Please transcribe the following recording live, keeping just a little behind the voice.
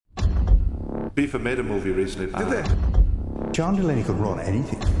FIFA made a movie recently. Did they? John Delaney could run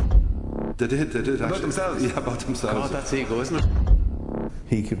anything. They did actually. About themselves? Yeah, about themselves. God, that's ego, isn't it?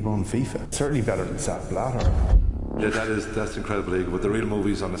 He could run FIFA. Certainly better than Sepp Blatter. Yeah, that's incredible ego, but the real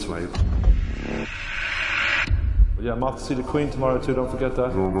movie's on its way. Yeah, I'm off to see the Queen tomorrow too, don't forget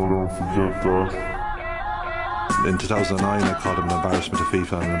that. No, don't forget that. In 2009 I called him an embarrassment to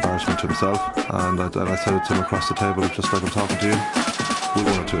FIFA and an embarrassment to himself, and I said it to him across the table just like I'm talking to you. We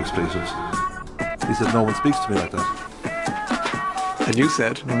one or two expletives. He said, no one speaks to me like that. And you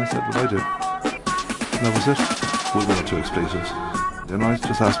said? And I said, what I do. And that was it. We one or two expletives. And I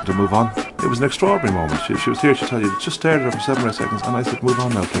just asked him to move on. It was an extraordinary moment. If she was here, she'd tell you, just stared at her for 7 or 8 seconds, and I said, move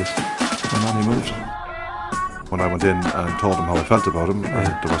on now, please. And then he moved. When I went in and told him how I felt about him, and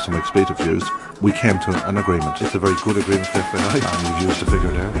there was some expletive used, we came to an agreement. It's a very good agreement for FAI, and you've used the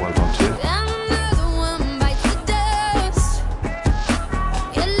figure there. Well done to you.